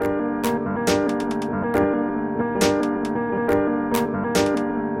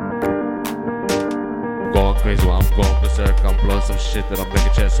berserk. I'm blowing some shit that'll make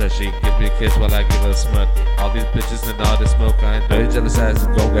a chest hurt. She gives me a kiss while I give her a smirk. All these bitches and all this smoke, I know you're jealous as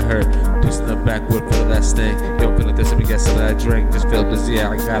you gon' get hurt. Twisting the backwood, feel that sting. You don't feel like this, let me get some of that drink. Just feel busy, yeah,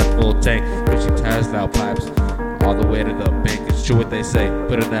 I got a full tank. Pushing tires, loud pipes, all the way to the bank. It's true what they say,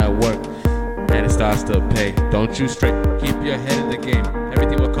 put in that work, and it starts to pay. Don't you straight, keep your head in the game.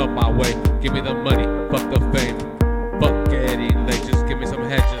 Everything will come my way. Give me the money, fuck the fame. Fuck getting late, just give me some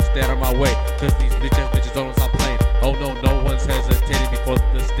head, just stay out of my way. Cause these bitches don't stop playing. Oh no, no one's hesitating before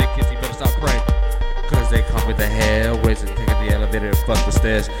the stick hits, you better stop praying. Cause they call me the hellraiser, taking the elevator and fuck the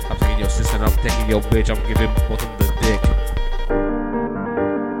stairs. I'm taking your sister and I'm taking your bitch, I'm giving both of them the dick.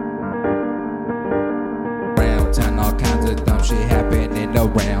 Around town, all kinds of dumb shit happening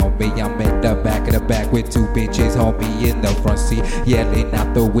around me. I'm in the back of the back with two bitches, homie in the front seat, yelling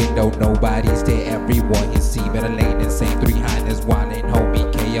out the window, nobody's there, everyone you see. Better lane and sing, three highness, whining,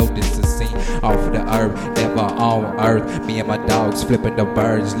 homie, KO, this is scene. Off the earth, never on earth. Me and my dogs flipping the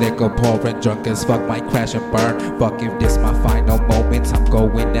birds, liquor pouring, drunk as fuck, might crash and burn. Fuck if this my final moments, I'm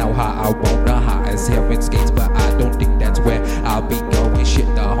going out how I wanna, high as heaven skates, but I don't think that's where I'll be going. Shit,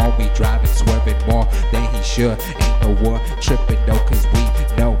 the homie driving, swerving more than he should. Ain't no war tripping though, cause we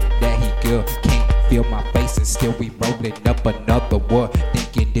know that he good. Can't feel my face and still we rolling up another wood.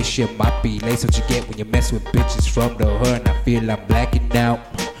 Thinking this shit might be lace, what you get when you mess with bitches from the hood. And I feel I'm blacking out,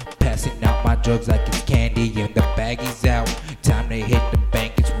 passing out my drugs like it's candy and the bag is out. Time to hit the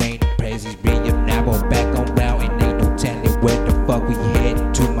bank, it's raining, praises bring up now, we're back on route and ain't no telling where the fuck we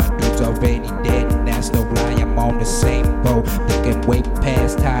heading to. My dude's already dead and that's no lie, I'm on the same boat, thinking way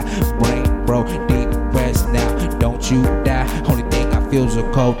past high, brain bro, deep rest now, don't you die. Only thing I feel's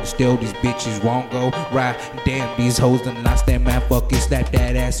a cold and still these bitches won't go right. Damn, these hoes done lost their mind, fucking slap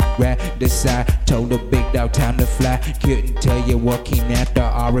that ass and grab the side. Told the big dog time to fly, couldn't tell you what came after.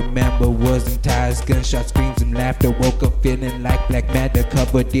 All I remember was in tires, gunshots, screams and laughter. Woke up feeling like black matter,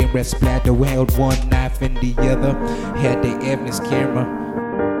 covered in red splatter. Held one knife in the other, had the evidence camera.